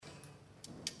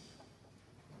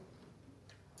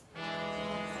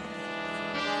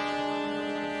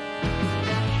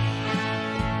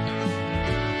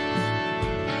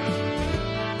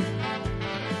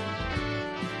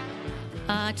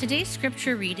Today's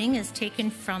scripture reading is taken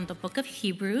from the book of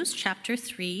Hebrews, chapter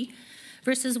 3,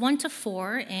 verses 1 to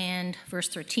 4 and verse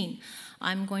 13.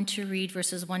 I'm going to read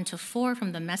verses 1 to 4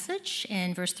 from the Message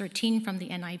and verse 13 from the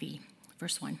NIV.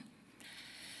 Verse 1.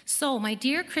 So, my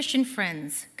dear Christian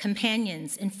friends,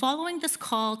 companions, in following this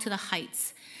call to the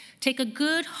heights, take a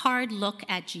good, hard look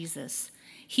at Jesus.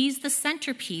 He's the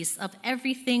centerpiece of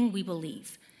everything we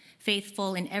believe,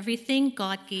 faithful in everything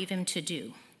God gave him to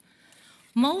do.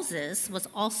 Moses was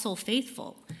also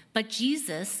faithful, but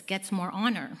Jesus gets more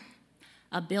honor.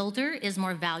 A builder is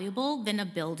more valuable than a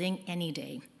building any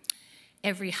day.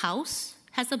 Every house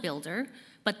has a builder,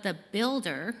 but the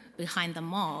builder behind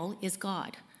them all is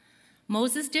God.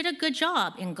 Moses did a good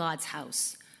job in God's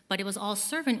house, but it was all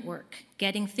servant work,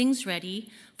 getting things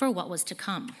ready for what was to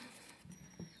come.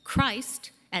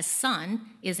 Christ, as Son,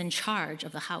 is in charge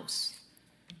of the house.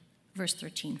 Verse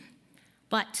 13.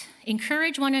 But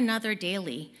encourage one another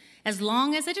daily, as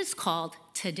long as it is called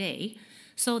today,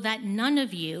 so that none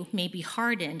of you may be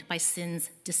hardened by sin's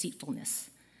deceitfulness.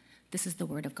 This is the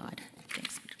word of God.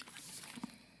 Thanks be to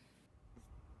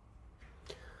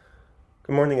God.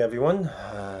 Good morning, everyone.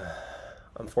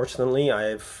 Unfortunately,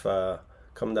 I've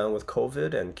come down with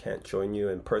COVID and can't join you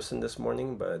in person this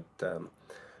morning, but at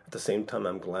the same time,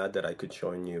 I'm glad that I could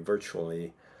join you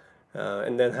virtually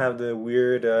and then have the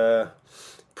weird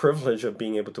privilege of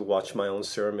being able to watch my own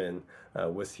sermon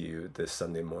with you this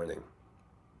Sunday morning.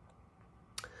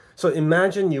 So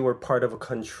imagine you were part of a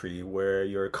country where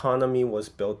your economy was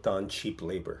built on cheap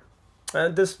labor.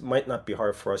 This might not be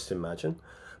hard for us to imagine,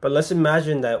 but let's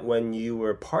imagine that when you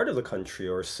were part of the country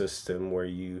or system where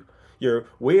your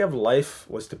way of life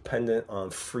was dependent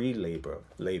on free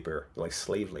labor, like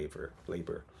slave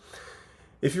labor.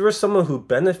 If you were someone who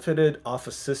benefited off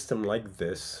a system like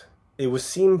this, it would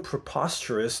seem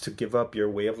preposterous to give up your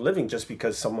way of living just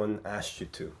because someone asked you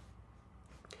to.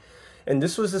 And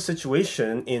this was the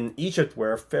situation in Egypt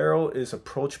where Pharaoh is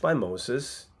approached by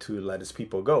Moses to let his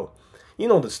people go. You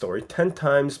know the story. 10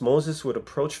 times Moses would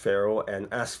approach Pharaoh and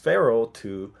ask Pharaoh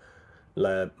to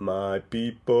let my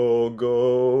people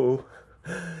go.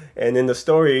 And in the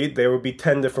story, there would be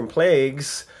 10 different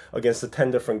plagues against the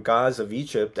 10 different gods of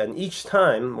Egypt. And each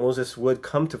time Moses would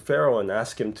come to Pharaoh and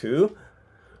ask him to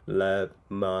let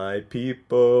my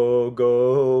people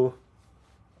go.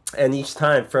 And each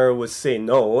time Pharaoh would say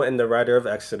no, and the writer of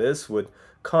Exodus would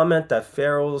comment that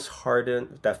Pharaoh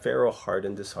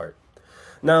hardened his heart.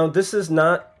 Now, this is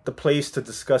not the place to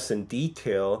discuss in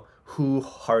detail who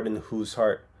hardened whose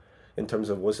heart, in terms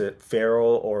of was it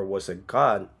Pharaoh or was it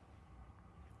God?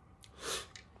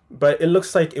 But it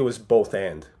looks like it was both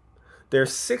and. There are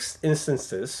 6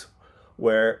 instances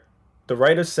where the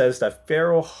writer says that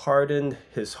Pharaoh hardened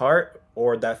his heart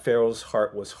or that Pharaoh's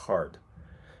heart was hard.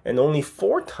 And only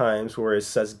 4 times where it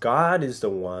says God is the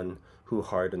one who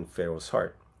hardened Pharaoh's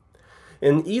heart.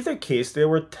 In either case, there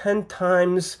were 10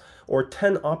 times or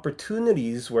 10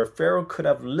 opportunities where Pharaoh could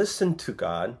have listened to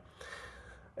God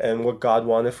and what God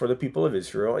wanted for the people of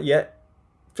Israel. Yet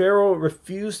Pharaoh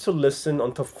refused to listen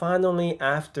until finally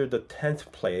after the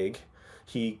 10th plague,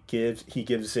 he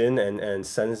gives in and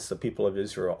sends the people of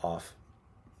Israel off,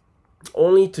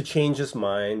 only to change his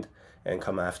mind and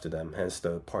come after them, hence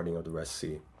the parting of the Red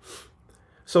Sea.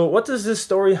 So what does this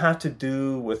story have to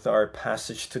do with our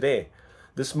passage today?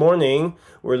 This morning,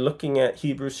 we're looking at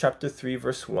Hebrews chapter 3,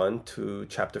 verse 1 to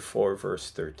chapter 4,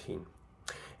 verse 13.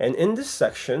 And in this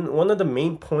section, one of the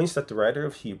main points that the writer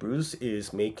of Hebrews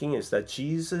is making is that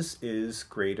Jesus is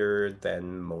greater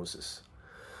than Moses.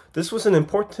 This was an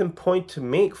important point to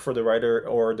make for the writer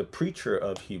or the preacher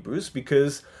of Hebrews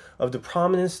because of the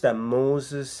prominence that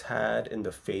Moses had in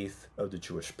the faith of the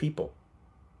Jewish people.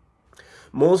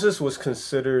 Moses was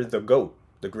considered the GOAT,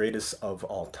 the greatest of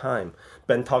all time.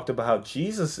 Ben talked about how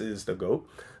Jesus is the GOAT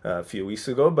a few weeks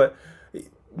ago, but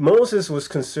Moses was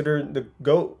considered the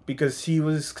GOAT because he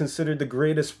was considered the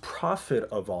greatest prophet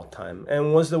of all time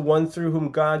and was the one through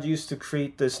whom God used to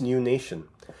create this new nation.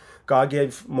 God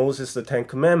gave Moses the 10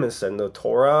 Commandments and the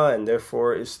Torah, and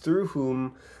therefore is through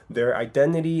whom their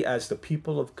identity as the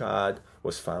people of God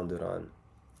was founded on.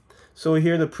 So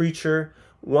here the preacher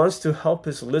wants to help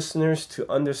his listeners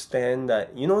to understand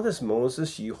that, you know, this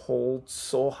Moses you hold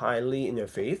so highly in your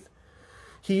faith,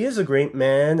 he is a great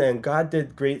man and God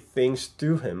did great things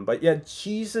through him, but yet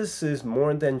Jesus is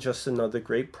more than just another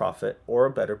great prophet or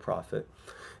a better prophet.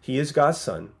 He is God's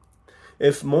son.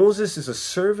 If Moses is a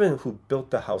servant who built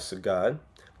the house of God,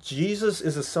 Jesus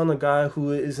is a son of God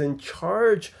who is in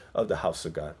charge of the house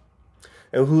of God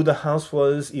and who the house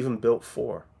was even built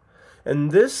for.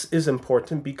 And this is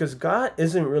important because God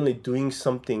isn't really doing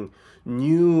something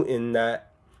new in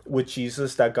that with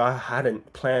Jesus that God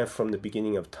hadn't planned from the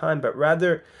beginning of time, but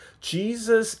rather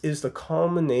Jesus is the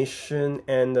culmination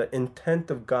and the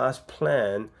intent of God's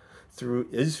plan through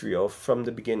Israel from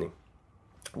the beginning.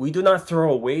 We do not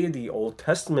throw away the Old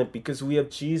Testament because we have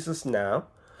Jesus now,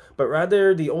 but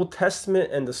rather the Old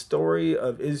Testament and the story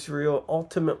of Israel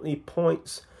ultimately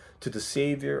points to the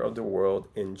Savior of the world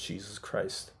in Jesus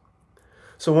Christ.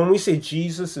 So when we say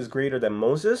Jesus is greater than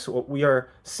Moses, what we are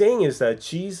saying is that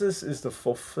Jesus is the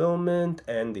fulfillment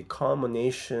and the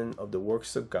culmination of the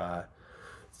works of God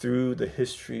through the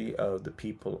history of the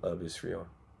people of Israel.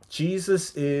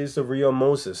 Jesus is the real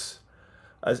Moses,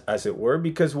 as it were,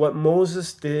 because what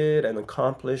Moses did and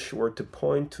accomplished were to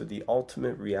point to the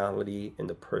ultimate reality in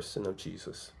the person of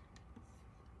Jesus.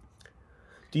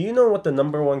 Do you know what the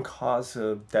number one cause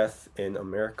of death in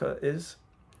America is?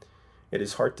 It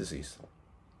is heart disease.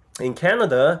 In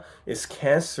Canada, it's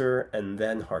cancer and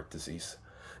then heart disease.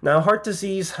 Now, heart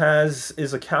disease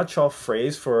is a catch-all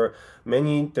phrase for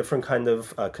many different kind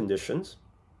of conditions.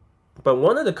 But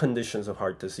one of the conditions of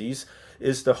heart disease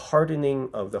is the hardening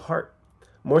of the heart.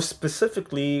 More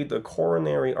specifically, the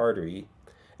coronary artery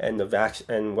and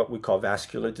what we call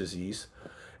vascular disease.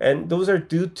 And those are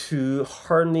due to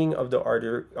hardening of the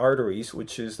arteries,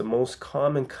 which is the most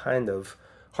common kind of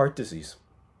heart disease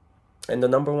and the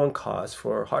number one cause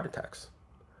for heart attacks.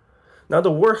 Now,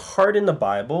 the word heart in the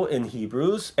Bible in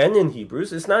Hebrews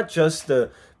is not just the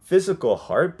physical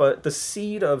heart, but the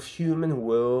seat of human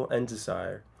will and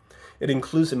desire. It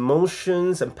includes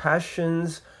emotions and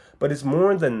passions, but it's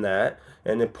more than that,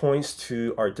 and it points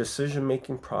to our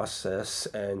decision-making process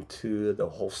and to the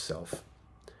whole self.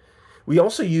 We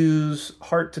also use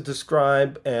heart to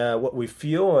describe what we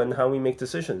feel and how we make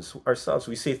decisions ourselves.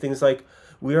 We say things like,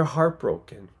 we are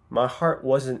heartbroken. My heart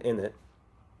wasn't in it.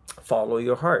 Follow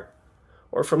your heart.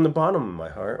 Or from the bottom of my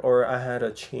heart, or I had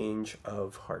a change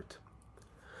of heart.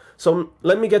 So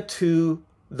let me get to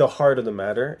the heart of the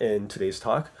matter in today's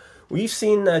talk. We've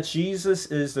seen that Jesus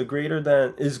is greater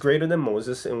than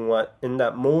Moses in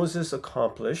that Moses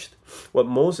accomplished. What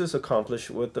Moses accomplished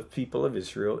with the people of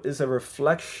Israel is a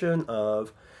reflection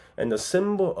of and a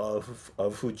symbol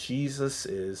of who Jesus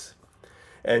is.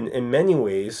 And in many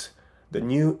ways, the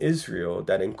new Israel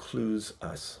that includes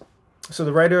us. So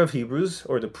the writer of Hebrews,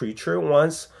 or the preacher,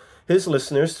 wants his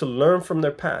listeners to learn from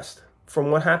their past, from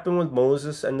what happened with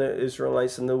Moses and the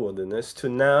Israelites in the wilderness, to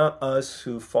now us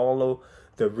who follow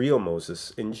the real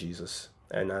Moses in Jesus,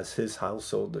 and as his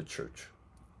household, the church.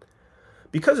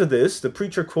 Because of this, the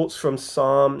preacher quotes from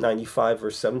Psalm 95,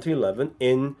 verse 7 to 11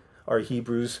 in our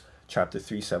Hebrews chapter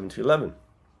 3, 7 to 11.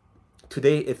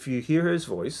 Today, if you hear his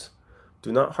voice,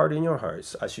 do not harden your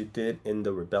hearts as you did in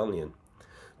the rebellion,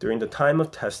 during the time of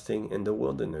testing in the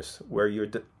wilderness, where your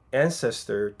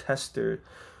ancestors tested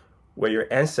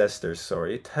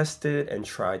and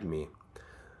tried me,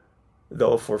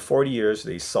 though for 40 years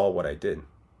they saw what I did.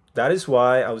 That is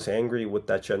why I was angry with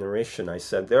that generation. I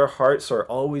said, their hearts are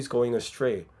always going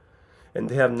astray, and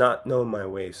they have not known my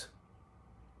ways.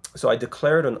 So I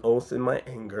declared an oath in my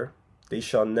anger, they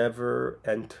shall never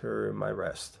enter my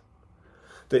rest.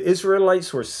 The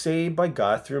Israelites were saved by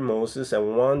God through Moses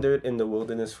and wandered in the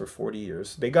wilderness for 40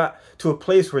 years. They got to a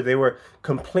place where they were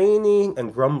complaining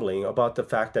and grumbling about the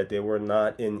fact that they were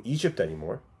not in Egypt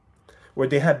anymore, where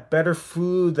they had better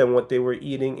food than what they were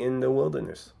eating in the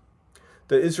wilderness.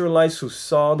 The Israelites who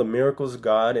saw the miracles of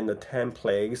God in the 10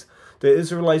 plagues, the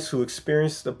Israelites who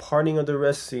experienced the parting of the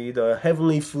Red Sea, the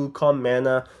heavenly food called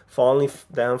manna falling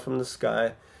down from the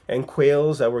sky, and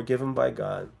quails that were given by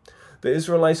God. The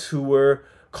Israelites who were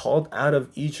called out of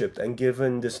Egypt and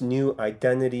given this new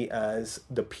identity as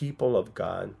the people of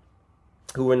God,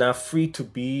 who were now free to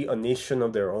be a nation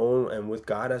of their own and with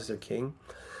God as their king.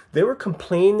 They were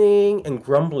complaining and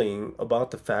grumbling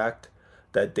about the fact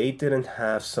that they didn't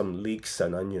have some leeks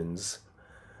and onions,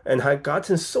 and had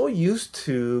gotten so used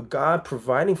to God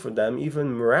providing for them,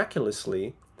 even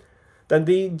miraculously, that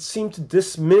they seemed to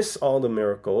dismiss all the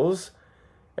miracles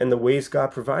and the ways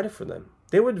God provided for them.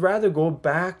 They would rather go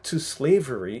back to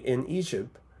slavery in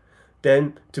Egypt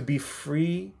than to be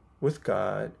free with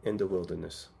God in the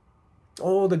wilderness.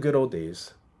 Oh, the good old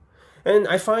days. And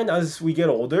I find as we get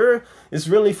older, it's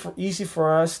really easy for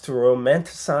us to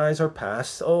romanticize our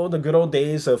past. Oh, the good old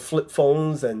days of flip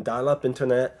phones and dial-up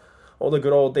internet. Oh, the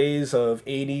good old days of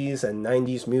 80s and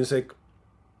 90s music.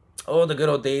 Oh, the good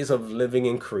old days of living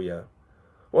in Korea.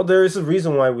 Well, there is a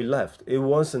reason why we left. It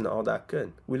wasn't all that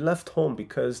good. We left home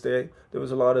because there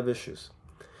was a lot of issues.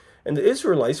 And the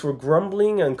Israelites were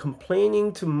grumbling and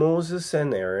complaining to Moses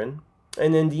and Aaron,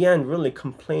 and in the end, really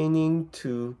complaining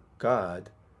to God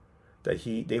that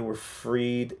they were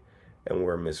freed and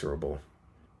were miserable.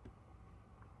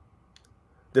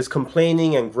 This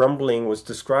complaining and grumbling was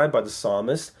described by the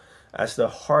psalmist as the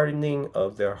hardening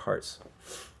of their hearts.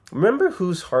 Remember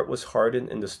whose heart was hardened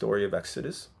in the story of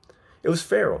Exodus? It was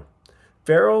Pharaoh.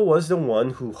 Pharaoh was the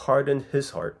one who hardened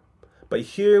his heart. But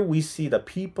here we see the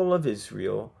people of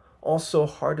Israel also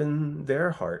harden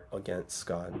their heart against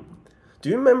God. Do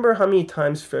you remember how many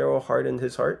times Pharaoh hardened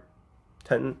his heart?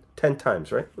 10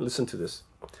 times, right? Listen to this.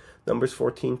 Numbers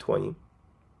 14:20.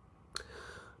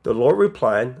 The Lord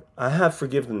replied, I have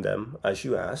forgiven them, as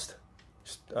you asked,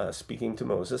 speaking to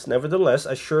Moses. Nevertheless,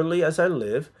 as surely as I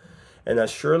live, and as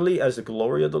surely as the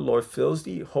glory of the Lord fills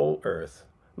the whole earth,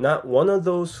 not one of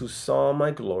those who saw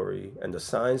my glory and the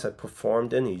signs I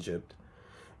performed in Egypt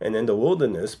and in the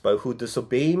wilderness, but who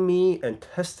disobeyed me and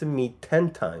tested me 10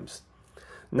 times,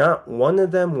 not one of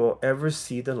them will ever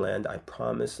see the land I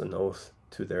promised an oath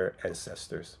to their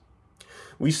ancestors.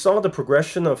 We saw the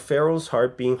progression of Pharaoh's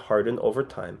heart being hardened over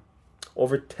time.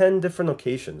 Over 10 different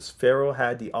occasions, Pharaoh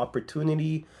had the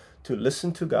opportunity to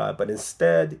listen to God, but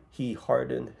instead he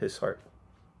hardened his heart.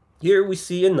 Here we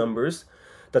see in Numbers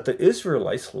that the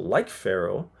Israelites, like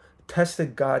Pharaoh,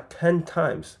 tested God 10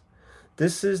 times.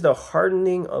 This is the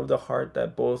hardening of the heart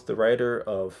that both the writer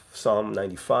of Psalm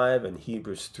 95 and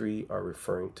Hebrews 3 are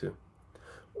referring to.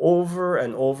 Over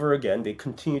and over again, they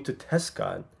continued to test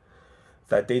God,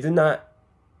 that they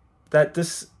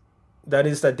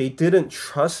didn't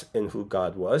trust in who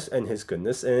God was and his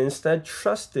goodness, and instead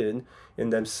trusted in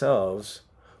themselves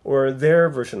or their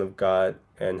version of God,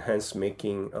 and hence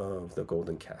making of the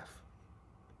golden calf.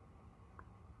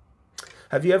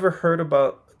 Have you ever heard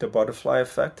about the butterfly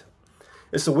effect?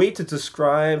 It's a way to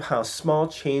describe how small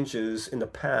changes in the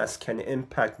past can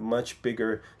impact much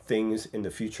bigger things in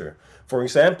the future. For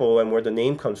example, and where the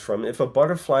name comes from, if a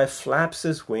butterfly flaps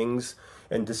its wings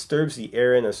and disturbs the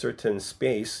air in a certain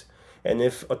space, and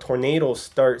if a tornado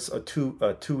starts 2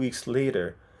 weeks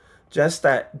later, just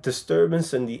that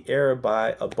disturbance in the air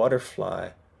by a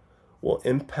butterfly will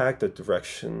impact the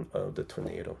direction of the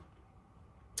tornado.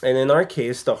 And in our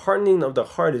case, the hardening of the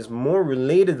heart is more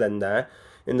related than that,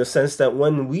 in the sense that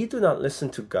when we do not listen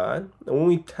to God, and when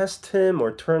we test him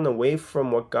or turn away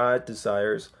from what God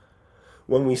desires,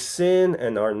 when we sin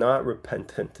and are not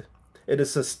repentant, it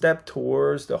is a step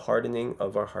towards the hardening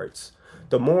of our hearts.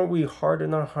 The more we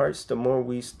harden our hearts, the more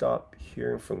we stop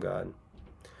hearing from God.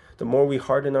 The more we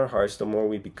harden our hearts, the more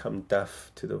we become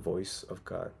deaf to the voice of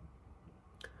God.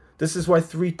 This is why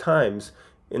 3 times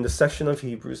in the section of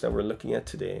Hebrews that we're looking at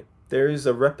today, there is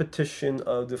a repetition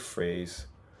of the phrase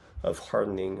of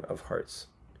hardening of hearts.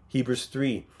 Hebrews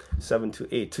 3,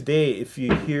 7-8. Today, if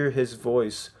you hear his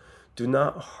voice, do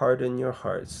not harden your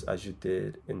hearts as you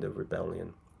did in the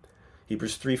rebellion.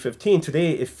 Hebrews 3:15.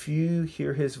 Today, if you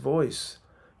hear his voice,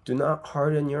 do not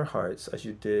harden your hearts as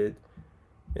you did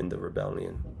in the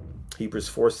rebellion. Hebrews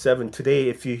 4:7. Today,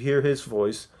 if you hear his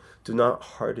voice, do not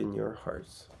harden your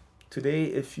hearts. Today,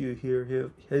 if you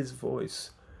hear his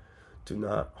voice, do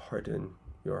not harden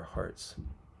your hearts.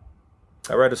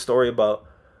 I read a story about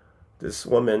this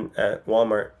woman at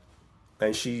Walmart,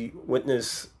 and she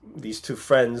witnessed these 2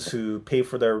 friends who paid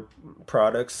for their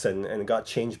products and got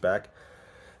change back.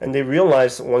 And they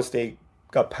realized once they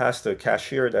got past the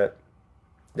cashier that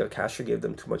the cashier gave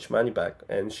them too much money back.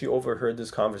 And she overheard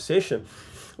this conversation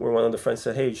where one of the friends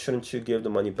said, hey, shouldn't you give the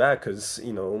money back? Because,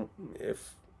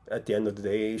 if at the end of the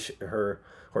day her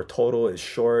total is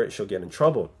short, she'll get in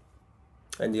trouble.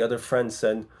 And the other friend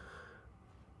said,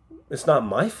 it's not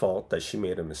my fault that she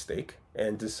made a mistake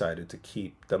and decided to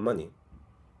keep the money.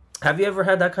 Have you ever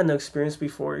had that kind of experience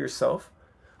before yourself?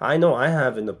 I know I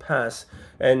have in the past,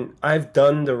 and I've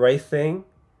done the right thing,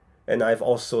 and I've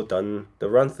also done the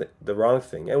wrong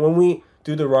thing. And when we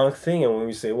do the wrong thing, and when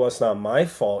we say, well, it's not my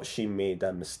fault she made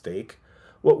that mistake,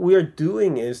 what we are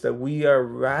doing is that we are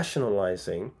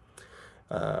rationalizing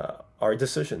our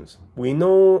decisions. We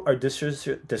know our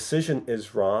decision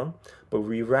is wrong, but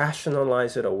we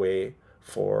rationalize it away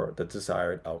for the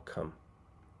desired outcome.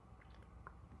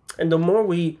 And the more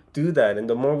we do that, and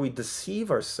the more we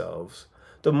deceive ourselves,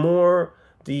 the more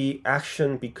the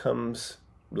action becomes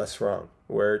less wrong,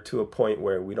 where to a point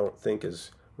where we don't think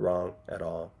is wrong at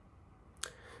all.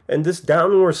 And this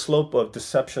downward slope of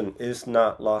deception is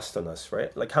not lost on us,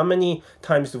 right? Like, how many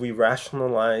times do we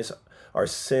rationalize our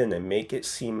sin and make it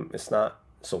seem it's not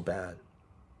so bad?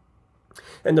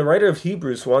 And the writer of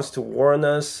Hebrews wants to warn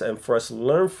us and for us to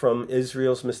learn from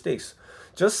Israel's mistakes.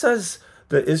 Just as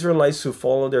the Israelites who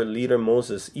followed their leader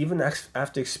Moses, even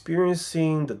after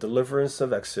experiencing the deliverance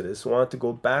of Exodus, wanted to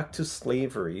go back to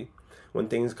slavery when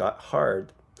things got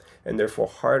hard, and therefore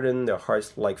hardened their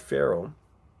hearts like Pharaoh,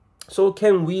 so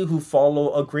can we who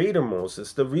follow a greater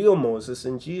Moses, the real Moses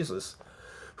in Jesus.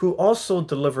 who also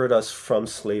delivered us from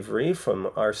slavery,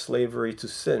 from our slavery to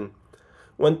sin.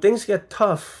 When things get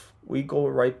tough, we go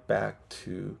right back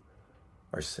to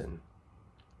our sin.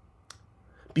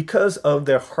 Because of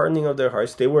their hardening of their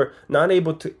hearts, they were not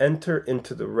able to enter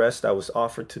into the rest that was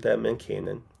offered to them in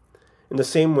Canaan. In the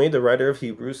same way, the writer of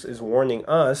Hebrews is warning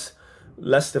us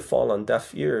lest they fall on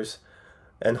deaf ears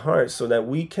and hearts, so that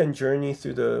we can journey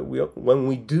through when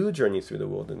we do journey through the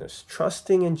wilderness,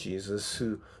 trusting in Jesus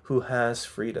who has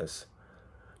freed us.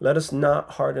 Let us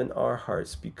not harden our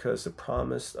hearts, because the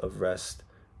promise of rest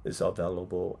is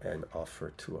available and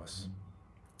offered to us.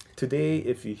 Today,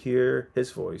 if you hear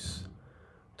his voice,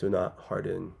 do not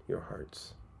harden your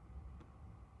hearts.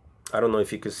 I don't know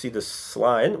if you could see the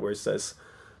slide where it says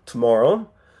tomorrow,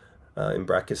 in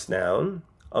brackets noun,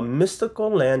 a mystical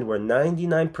land where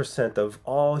 99% of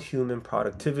all human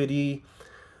productivity,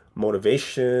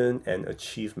 motivation, and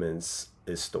achievements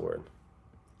is stored.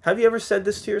 Have you ever said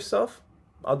this to yourself?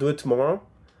 I'll do it tomorrow.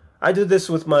 I do this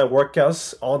with my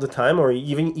workouts all the time, or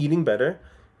even eating better.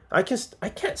 I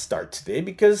can't start today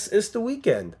because it's the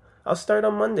weekend. I'll start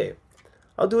on Monday.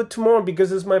 I'll do it tomorrow because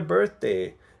it's my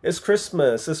birthday. It's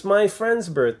Christmas. It's my friend's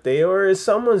birthday, or it's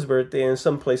someone's birthday in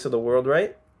some place of the world,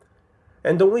 right?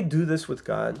 And don't we do this with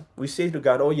God? We say to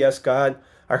God, oh yes, God,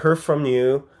 I heard from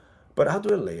you, but I'll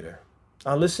do it later.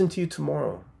 I'll listen to you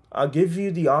tomorrow. I'll give you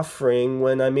the offering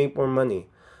when I make more money.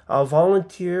 I'll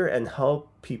volunteer and help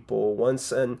people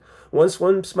once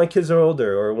my kids are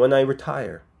older, or when I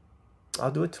retire.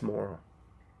 I'll do it tomorrow.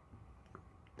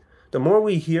 The more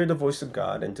we hear the voice of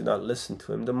God and do not listen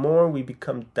to him, the more we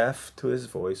become deaf to his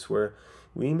voice, where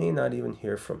we may not even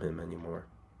hear from him anymore.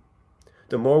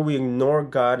 The more we ignore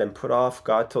God and put off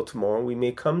God till tomorrow, we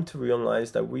may come to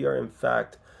realize that we are in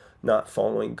fact not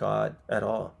following God at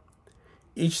all.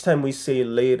 Each time we say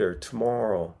later,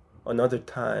 tomorrow, another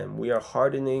time, we are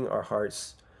hardening our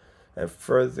hearts and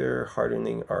further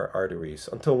hardening our arteries,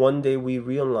 until one day we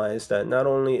realize that not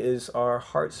only is our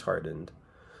hearts hardened,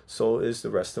 so is the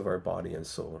rest of our body and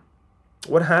soul.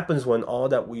 What happens when all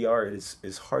that we are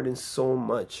is hardened so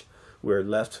much we're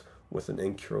left with an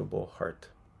incurable heart?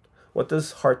 What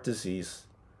does heart disease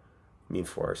mean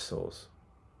for our souls?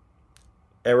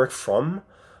 Erich Fromm,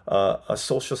 a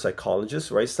social psychologist,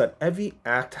 writes that every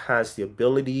act has the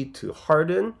ability to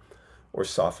harden or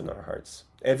soften our hearts.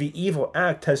 Every evil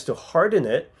act tends to harden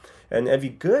it, and every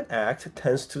good act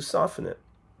tends to soften it.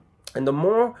 And the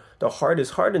more the heart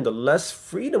is hardened, the less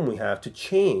freedom we have to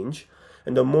change,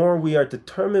 and the more we are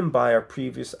determined by our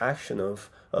previous action of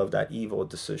that evil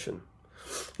decision.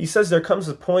 He says there comes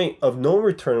a point of no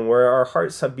return where our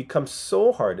hearts have become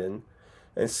so hardened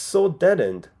and so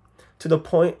deadened to the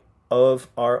point of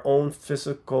our own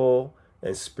physical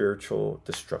and spiritual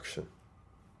destruction.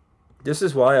 This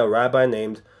is why a rabbi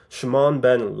named Shimon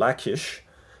ben Lakish,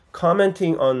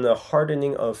 commenting on the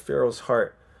hardening of Pharaoh's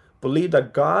heart, believed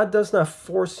that God does not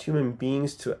force human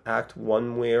beings to act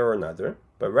one way or another,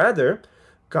 but rather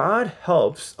God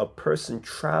helps a person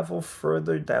travel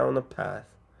further down a path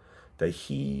that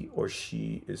he or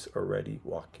she is already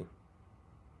walking.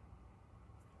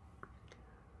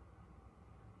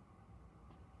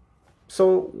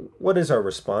 So what is our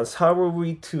response? How are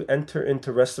we to enter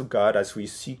into rest of God as we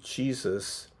seek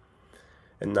Jesus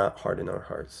and not harden our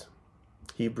hearts?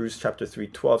 Hebrews chapter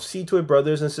 3:12. See to it,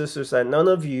 brothers and sisters, that none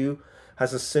of you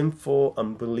has a sinful,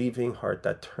 unbelieving heart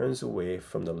that turns away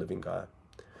from the living God,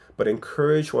 but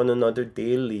encourage one another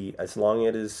daily as long as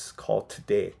it is called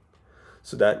today,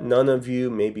 so that none of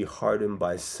you may be hardened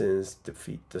by sin's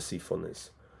deceitfulness.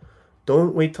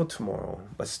 Don't wait till tomorrow,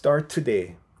 but start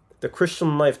today. The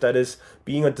Christian life, that is,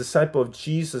 being a disciple of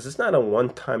Jesus, is not a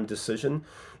one-time decision.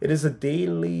 It is a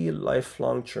daily,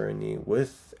 lifelong journey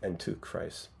with and to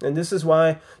Christ. And this is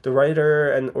why the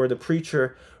writer or the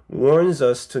preacher warns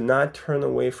us to not turn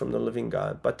away from the living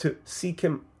God, but to seek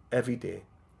him every day.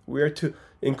 We are to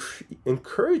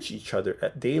encourage each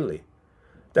other daily.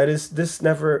 That is,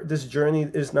 this journey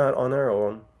is not on our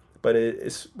own, but it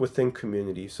is within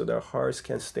community, so that our hearts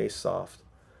can stay soft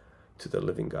to the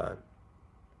living God.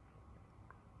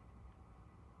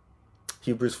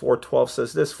 Hebrews 4:12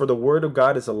 says this, "For the word of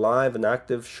God is alive and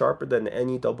active, sharper than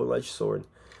any double-edged sword.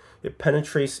 It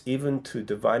penetrates even to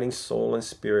dividing soul and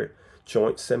spirit,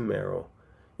 joints and marrow.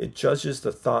 It judges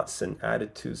the thoughts and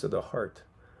attitudes of the heart.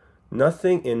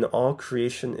 Nothing in all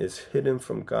creation is hidden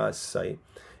from God's sight.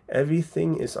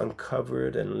 Everything is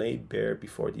uncovered and laid bare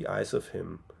before the eyes of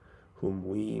him whom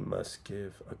we must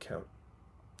give account."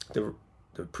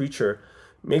 The preacher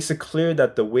makes it clear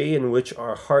that the way in which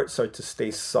our hearts are to stay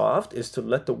soft is to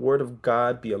let the word of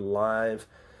God be alive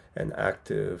and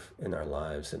active in our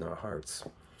lives, in our hearts.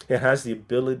 It has the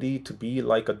ability to be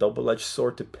like a double-edged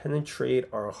sword to penetrate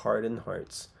our hardened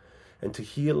hearts and to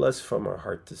heal us from our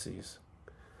heart disease.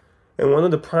 And one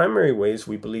of the primary ways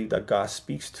we believe that God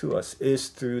speaks to us is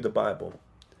through the Bible.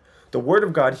 The Word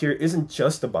of God here isn't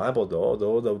just the Bible, though,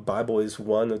 although the Bible is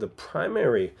one of the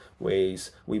primary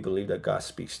ways we believe that God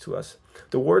speaks to us.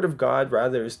 The Word of God,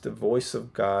 rather, is the voice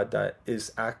of God that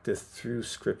is active through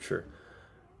Scripture.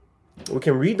 We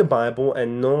can read the Bible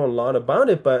and know a lot about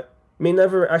it, but may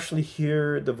never actually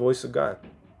hear the voice of God.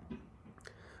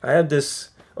 I have this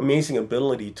amazing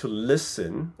ability to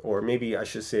listen, or maybe I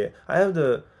should say, I have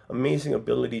the amazing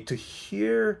ability to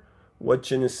hear what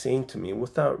Jen is saying to me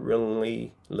without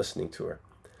really listening to her.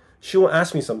 She will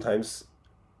ask me sometimes,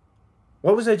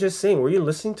 what was I just saying? Were you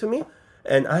listening to me?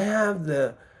 And I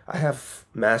have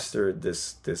mastered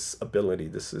this ability.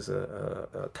 This is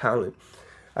a talent.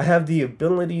 I have the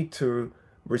ability to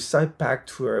recite back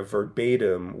to her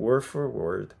verbatim, word for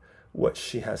word, what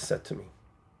she has said to me.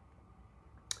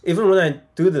 Even when I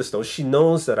do this, though, she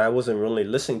knows that I wasn't really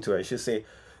listening to her. She'll say,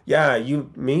 yeah,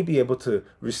 you may be able to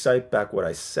recite back what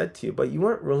I said to you, but you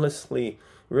weren't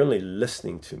really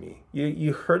listening to me.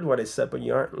 You heard what I said, but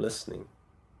you aren't listening.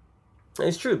 And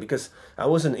it's true, because I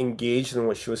wasn't engaged in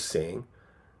what she was saying.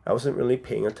 I wasn't really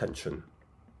paying attention.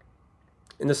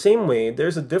 In the same way,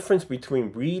 there's a difference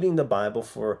between reading the Bible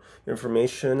for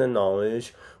information and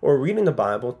knowledge or reading the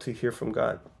Bible to hear from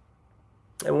God.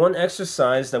 And one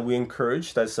exercise that we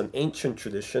encourage, that's an ancient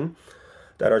tradition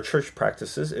that our church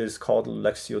practices, is called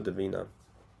Lectio Divina.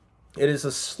 It is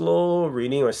a slow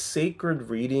reading or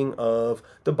sacred reading of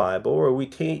the Bible where we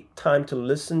take time to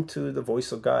listen to the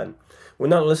voice of God. We're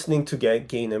not listening to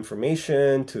gain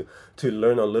information, to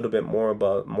learn a little bit more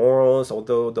about morals,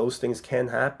 although those things can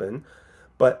happen.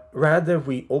 But rather,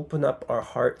 we open up our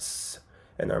hearts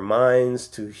and our minds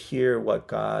to hear what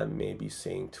God may be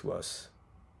saying to us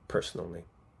personally.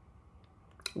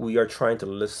 We are trying to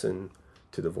listen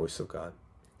to the voice of God.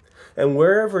 And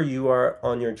wherever you are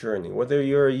on your journey, whether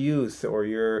you're a youth or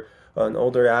you're an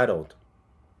older adult,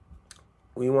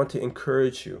 we want to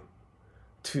encourage you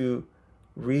to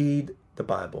read the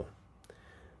Bible.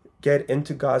 Get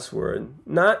into God's Word,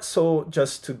 not so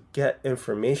just to get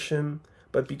information,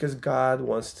 but because God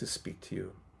wants to speak to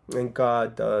you. And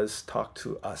God does talk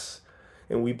to us.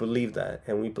 And we believe that.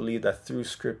 And we believe that through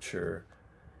Scripture,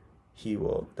 we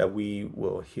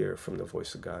will hear from the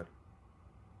voice of God.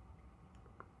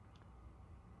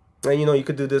 And you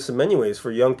could do this in many ways.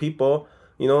 For young people,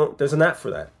 there's an app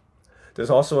for that. There's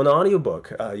also an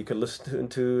audiobook. You could listen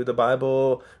to the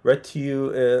Bible read to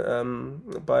you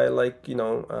by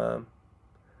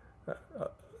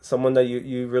someone that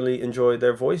you really enjoy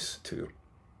their voice to.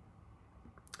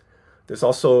 There's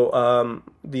also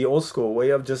the old school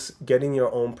way of just getting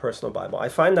your own personal Bible. I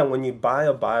find that when you buy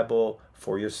a Bible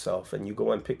for yourself and you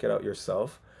go and pick it out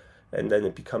yourself, and then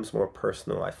it becomes more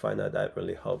personal, I find that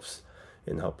really helps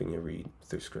in helping you read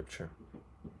through Scripture.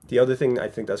 The other thing I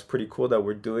think that's pretty cool that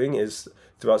we're doing is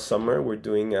throughout summer, we're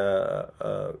doing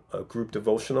a group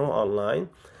devotional online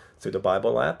through the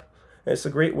Bible app. And it's a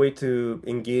great way to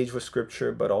engage with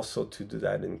Scripture, but also to do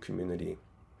that in community.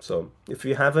 So if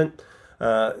you haven't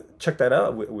checked that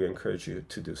out, we encourage you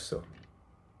to do so.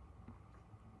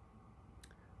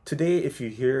 Today, if you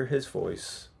hear His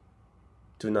voice,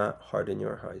 do not harden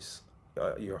your hearts.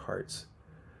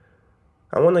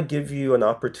 I want to give you an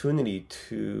opportunity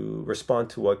to respond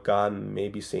to what God may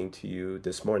be saying to you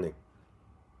this morning.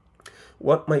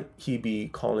 What might He be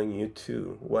calling you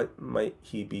to? What might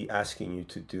He be asking you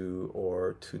to do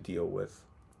or to deal with?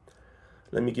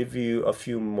 Let me give you a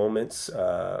few minutes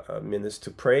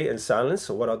to pray in silence.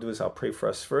 So what I'll do is I'll pray for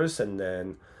us first, and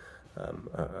then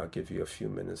I'll give you a few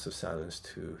minutes of silence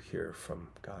to hear from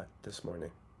God this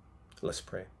morning. Let's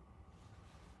pray.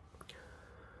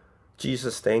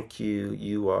 Jesus, thank you.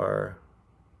 You are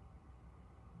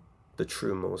the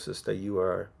true Moses, that you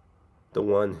are the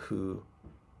one who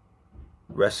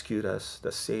rescued us,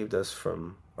 that saved us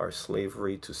from our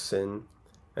slavery to sin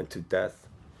and to death,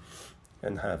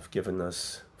 and have given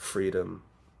us freedom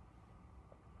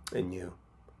in you.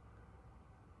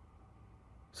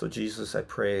 So Jesus, I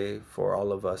pray for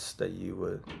all of us that you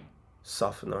would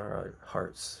soften our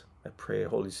hearts. I pray,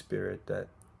 Holy Spirit, that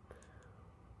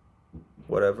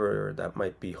whatever that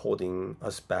might be holding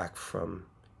us back from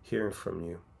hearing from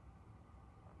you,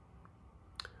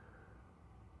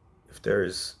 if there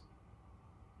is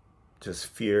just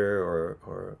fear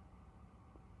or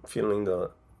feeling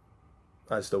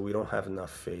as though we don't have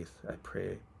enough faith, I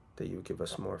pray that you give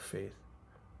us more faith,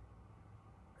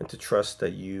 and to trust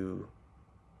that you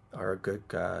are a good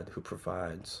God who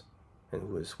provides and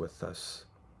who is with us.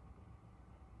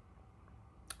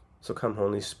 So come,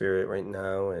 Holy Spirit, right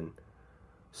now and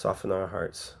soften our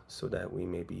hearts so that we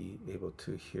may be able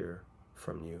to hear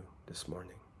from you this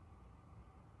morning.